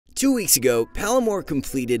2 weeks ago, Palomar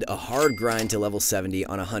completed a hard grind to level 70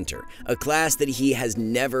 on a Hunter, a class that he has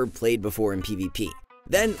never played before in PvP.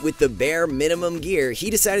 Then, with the bare minimum gear,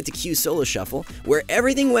 he decided to queue Solo Shuffle, where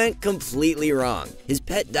everything went completely wrong. His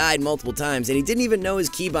pet died multiple times and he didn't even know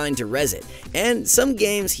his keybind to res it, and some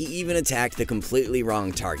games he even attacked the completely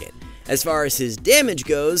wrong target. As far as his damage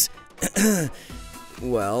goes,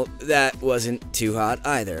 well, that wasn't too hot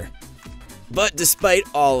either. But despite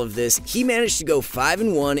all of this, he managed to go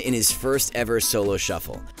 5-1 in his first ever Solo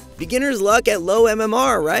Shuffle. Beginner's luck at low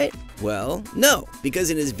MMR, right? Well, no, because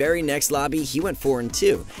in his very next lobby, he went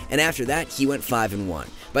 4-2, and after that, he went 5-1.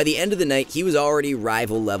 By the end of the night, he was already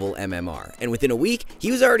rival level MMR, and within a week,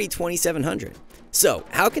 he was already 2700. So,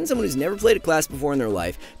 how can someone who's never played a class before in their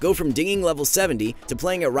life go from dinging level 70 to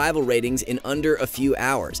playing at rival ratings in under a few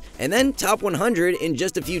hours, and then top 100 in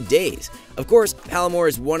just a few days? Of course, Palomar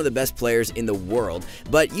is one of the best players in the world,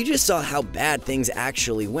 but you just saw how bad things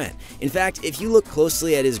actually went. In fact, if you look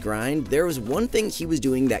closely at his grind, there was one thing he was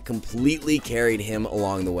doing that completely carried him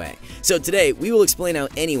along the way. So today, we will explain how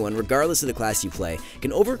anyone, regardless of the class you play,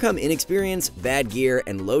 can overcome inexperience, bad gear,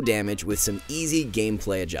 and low damage with some easy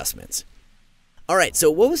gameplay adjustments. Alright,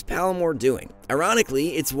 so what was Palomar doing?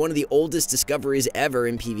 Ironically, it's one of the oldest discoveries ever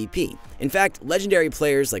in PvP. In fact, legendary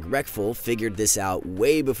players like Wreckful figured this out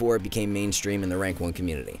way before it became mainstream in the Rank 1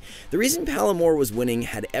 community. The reason Palomar was winning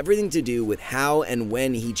had everything to do with how and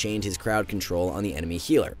when he changed his crowd control on the enemy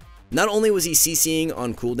healer. Not only was he CCing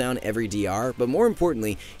on cooldown every DR, but more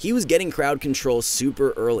importantly, he was getting crowd control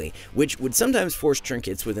super early, which would sometimes force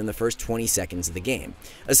trinkets within the first 20 seconds of the game.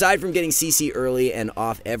 Aside from getting CC early and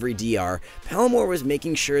off every DR, Palomar was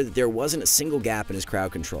making sure that there wasn't a single gap in his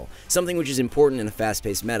crowd control, something which is important in a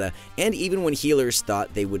fast-paced meta, and even when healers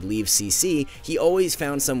thought they would leave CC, he always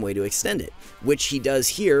found some way to extend it, which he does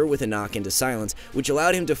here with a knock into silence, which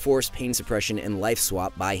allowed him to force pain suppression and life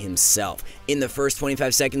swap by himself in the first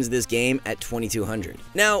 25 seconds of this game at 2200.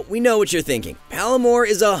 Now, we know what you're thinking. Palomar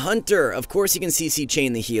is a hunter. Of course he can CC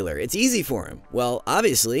chain the healer. It's easy for him. Well,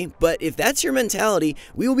 obviously, but if that's your mentality,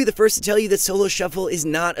 we will be the first to tell you that Solo Shuffle is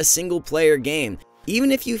not a single player game.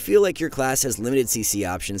 Even if you feel like your class has limited CC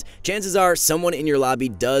options, chances are someone in your lobby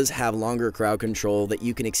does have longer crowd control that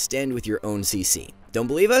you can extend with your own CC. Don't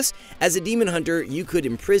believe us? As a demon hunter, you could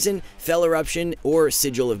imprison, fell eruption, or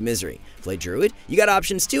sigil of misery. Play druid? You got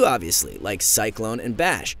options too, obviously, like cyclone and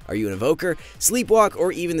bash. Are you an evoker? Sleepwalk,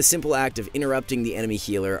 or even the simple act of interrupting the enemy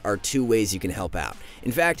healer are two ways you can help out.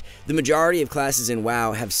 In fact, the majority of classes in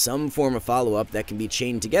WoW have some form of follow-up that can be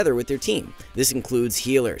chained together with their team. This includes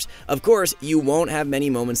healers. Of course, you won't have many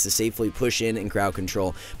moments to safely push in and crowd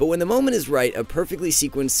control, but when the moment is right, a perfectly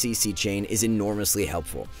sequenced CC chain is enormously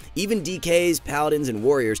helpful. Even DKs, paladins, and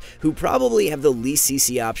warriors, who probably have the least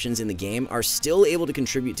CC options in the game, are still able to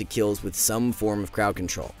contribute to kills with some form of crowd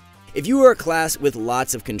control. If you are a class with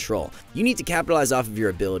lots of control, you need to capitalize off of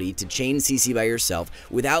your ability to chain CC by yourself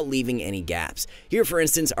without leaving any gaps. Here, for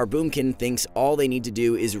instance, our Boomkin thinks all they need to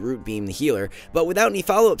do is root beam the healer, but without any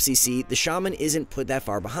follow-up CC, the Shaman isn't put that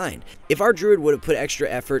far behind. If our Druid would have put extra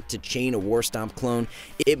effort to chain a War Stomp clone,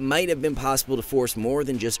 it might have been possible to force more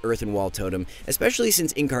than just Earth and Wall Totem, especially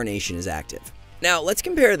since Incarnation is active. Now, let's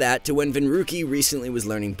compare that to when Venruki recently was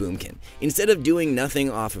learning Boomkin. Instead of doing nothing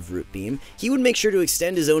off of Root Beam, he would make sure to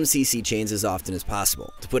extend his own CC chains as often as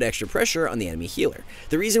possible, to put extra pressure on the enemy healer.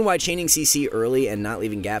 The reason why chaining CC early and not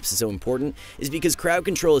leaving gaps is so important is because crowd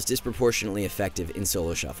control is disproportionately effective in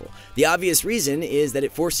Solo Shuffle. The obvious reason is that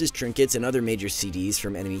it forces trinkets and other major CDs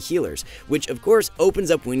from enemy healers, which of course opens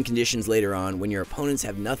up win conditions later on when your opponents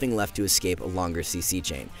have nothing left to escape a longer CC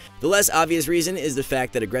chain. The less obvious reason is the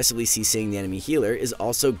fact that aggressively CCing the enemy healer is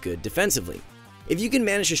also good defensively. If you can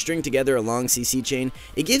manage to string together a long CC chain,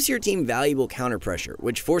 it gives your team valuable counter pressure,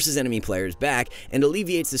 which forces enemy players back and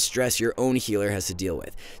alleviates the stress your own healer has to deal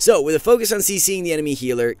with. So, with a focus on CCing the enemy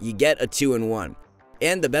healer, you get a 2-in-1.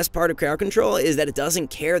 And the best part of crowd control is that it doesn't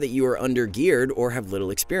care that you are under-geared or have little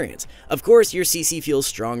experience. Of course, your CC feels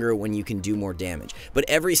stronger when you can do more damage, but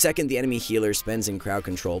every second the enemy healer spends in crowd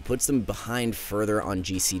control puts them behind further on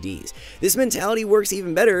GCDs. This mentality works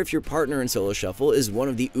even better if your partner in Solo Shuffle is one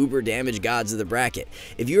of the uber damage gods of the bracket.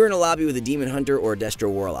 If you're in a lobby with a Demon Hunter or a Destro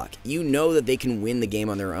Warlock, you know that they can win the game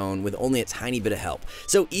on their own with only a tiny bit of help.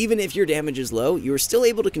 So even if your damage is low, you are still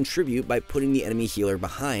able to contribute by putting the enemy healer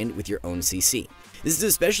behind with your own CC. This is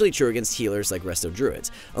especially true against healers like Resto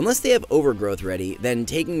Druids. Unless they have Overgrowth ready, then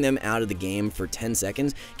taking them out of the game for 10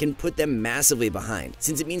 seconds can put them massively behind,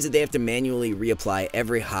 since it means that they have to manually reapply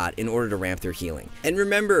every hot in order to ramp their healing. And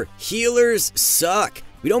remember, healers suck!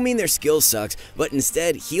 We don't mean their skill sucks, but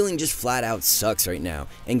instead, healing just flat out sucks right now,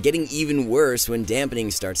 and getting even worse when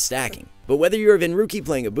dampening starts stacking. But whether you're a Venruki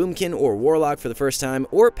playing a Boomkin or Warlock for the first time,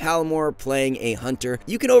 or Palomor playing a Hunter,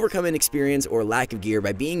 you can overcome inexperience or lack of gear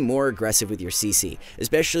by being more aggressive with your CC,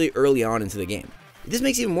 especially early on into the game. This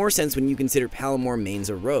makes even more sense when you consider Palomor mains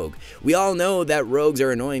a rogue. We all know that rogues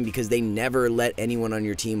are annoying because they never let anyone on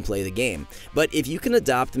your team play the game, but if you can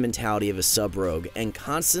adopt the mentality of a sub-rogue and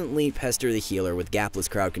constantly pester the healer with gapless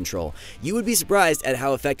crowd control, you would be surprised at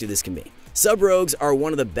how effective this can be. Sub-rogues are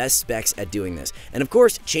one of the best specs at doing this, and of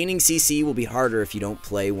course, chaining CC will be harder if you don't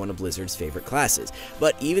play one of Blizzard's favorite classes.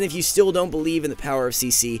 But even if you still don't believe in the power of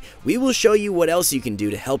CC, we will show you what else you can do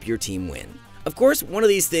to help your team win. Of course, one of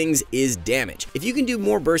these things is damage. If you can do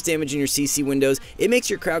more burst damage in your CC windows, it makes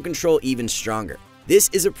your crowd control even stronger. This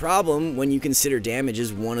is a problem when you consider damage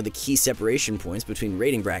as one of the key separation points between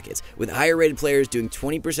rating brackets, with higher rated players doing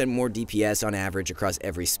 20% more DPS on average across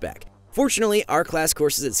every spec. Fortunately, our class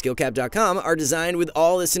courses at skillcap.com are designed with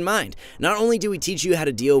all this in mind. Not only do we teach you how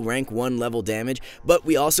to deal rank 1 level damage, but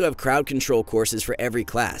we also have crowd control courses for every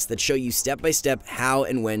class that show you step by step how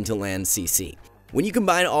and when to land CC. When you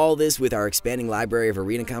combine all this with our expanding library of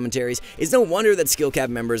arena commentaries, it's no wonder that SkillCap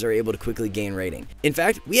members are able to quickly gain rating. In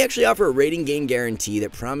fact, we actually offer a rating gain guarantee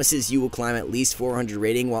that promises you will climb at least 400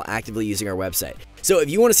 rating while actively using our website. So if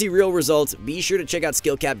you want to see real results, be sure to check out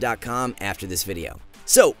skillcap.com after this video.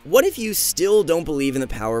 So, what if you still don't believe in the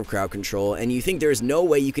power of crowd control and you think there is no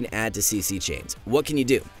way you can add to CC chains? What can you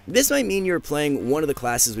do? This might mean you're playing one of the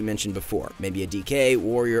classes we mentioned before, maybe a DK,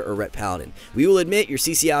 Warrior, or Ret Paladin. We will admit your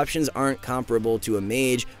CC options aren't comparable to a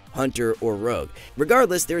Mage, Hunter, or Rogue.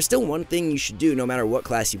 Regardless, there is still one thing you should do no matter what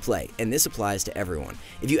class you play, and this applies to everyone.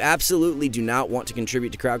 If you absolutely do not want to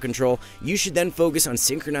contribute to crowd control, you should then focus on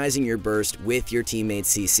synchronizing your burst with your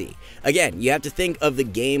teammates' CC. Again, you have to think of the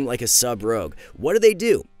game like a sub-rogue. What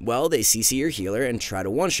do? Well, they CC your healer and try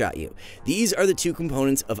to one-shot you. These are the two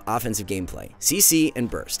components of offensive gameplay, CC and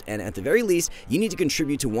burst, and at the very least, you need to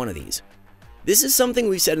contribute to one of these. This is something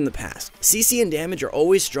we've said in the past. CC and damage are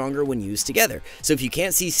always stronger when used together, so if you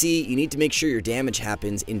can't CC, you need to make sure your damage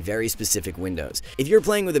happens in very specific windows. If you're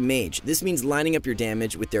playing with a mage, this means lining up your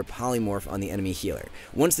damage with their polymorph on the enemy healer.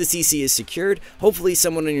 Once the CC is secured, hopefully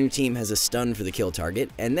someone on your team has a stun for the kill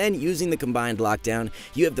target, and then using the combined lockdown,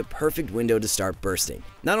 you have the perfect window to start bursting.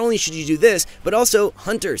 Not only should you do this, but also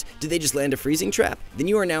hunters. Did they just land a freezing trap? Then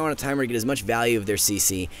you are now on a timer to get as much value of their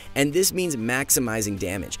CC, and this means maximizing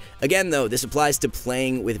damage. Again though, this applies to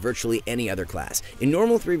playing with virtually any other class. In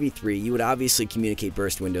normal 3v3, you would obviously communicate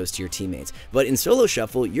burst windows to your teammates, but in solo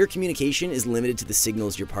shuffle, your communication is limited to the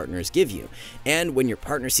signals your partners give you. And when your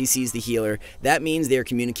partner CCs the healer, that means they are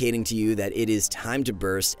communicating to you that it is time to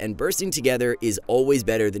burst, and bursting together is always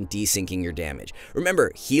better than desyncing your damage.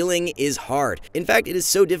 Remember, healing is hard. In fact, it is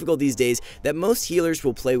so difficult these days that most healers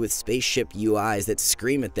will play with spaceship UIs that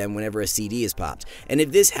scream at them whenever a CD is popped. And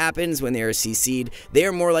if this happens when they are CC'd, they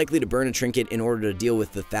are more likely to burn a trinket in order to deal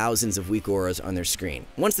with the thousands of weak auras on their screen.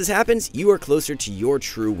 Once this happens, you are closer to your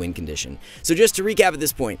true win condition. So just to recap at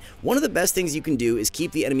this point, one of the best things you can do is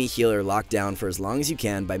keep the enemy healer locked down for as long as you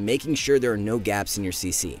can by making sure there are no gaps in your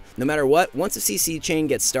CC. No matter what, once a CC chain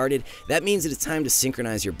gets started, that means that it's time to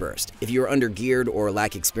synchronize your burst. If you are under-geared or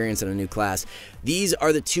lack experience on a new class, these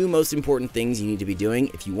are the two most important things you need to be doing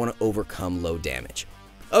if you want to overcome low damage.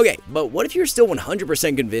 Okay, but what if you're still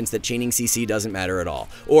 100% convinced that chaining CC doesn't matter at all?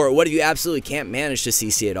 Or what if you absolutely can't manage to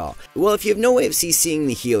CC at all? Well, if you have no way of CCing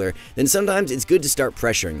the healer, then sometimes it's good to start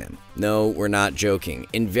pressuring them. No, we're not joking.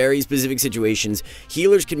 In very specific situations,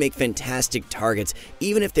 healers can make fantastic targets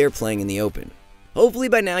even if they're playing in the open. Hopefully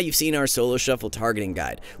by now you've seen our solo shuffle targeting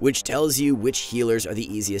guide, which tells you which healers are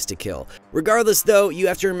the easiest to kill. Regardless though, you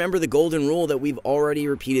have to remember the golden rule that we've already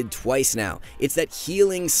repeated twice now. It's that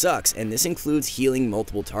healing sucks, and this includes healing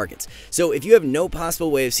multiple targets. So if you have no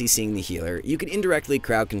possible way of CCing the healer, you can indirectly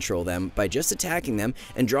crowd control them by just attacking them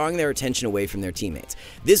and drawing their attention away from their teammates.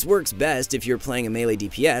 This works best if you're playing a melee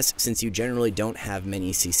DPS, since you generally don't have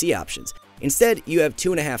many CC options. Instead, you have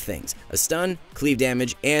 2.5 things: a stun, cleave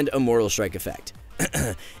damage, and a mortal strike effect.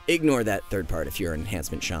 Ignore that third part if you're an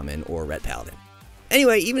enhancement shaman or ret paladin.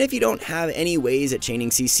 Anyway, even if you don't have any ways at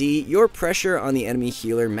chaining CC, your pressure on the enemy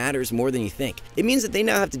healer matters more than you think. It means that they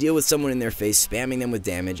now have to deal with someone in their face spamming them with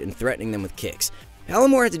damage and threatening them with kicks.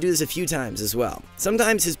 Palomor had to do this a few times as well.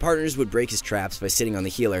 Sometimes his partners would break his traps by sitting on the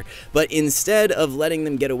healer, but instead of letting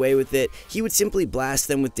them get away with it, he would simply blast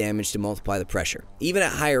them with damage to multiply the pressure. Even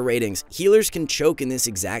at higher ratings, healers can choke in this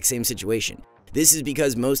exact same situation. This is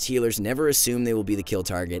because most healers never assume they will be the kill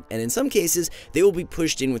target, and in some cases, they will be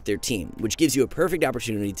pushed in with their team, which gives you a perfect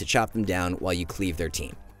opportunity to chop them down while you cleave their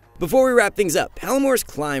team. Before we wrap things up, Palomor's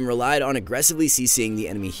climb relied on aggressively CCing the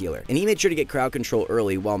enemy healer, and he made sure to get crowd control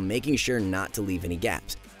early while making sure not to leave any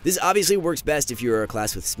gaps. This obviously works best if you are a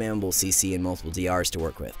class with spammable CC and multiple DRs to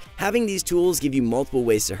work with. Having these tools give you multiple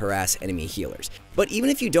ways to harass enemy healers. But even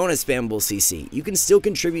if you don't have spammable CC, you can still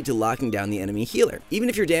contribute to locking down the enemy healer. Even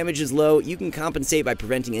if your damage is low, you can compensate by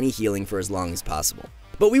preventing any healing for as long as possible.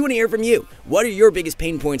 But we want to hear from you. What are your biggest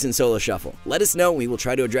pain points in solo shuffle? Let us know and we will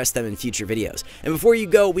try to address them in future videos. And before you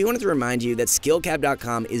go, we wanted to remind you that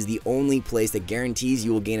skillcap.com is the only place that guarantees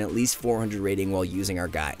you will gain at least 400 rating while using our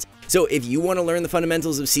guides. So if you want to learn the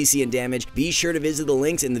fundamentals of CC and damage, be sure to visit the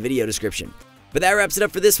links in the video description. But that wraps it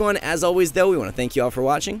up for this one. As always though, we want to thank you all for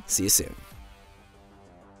watching. See you soon.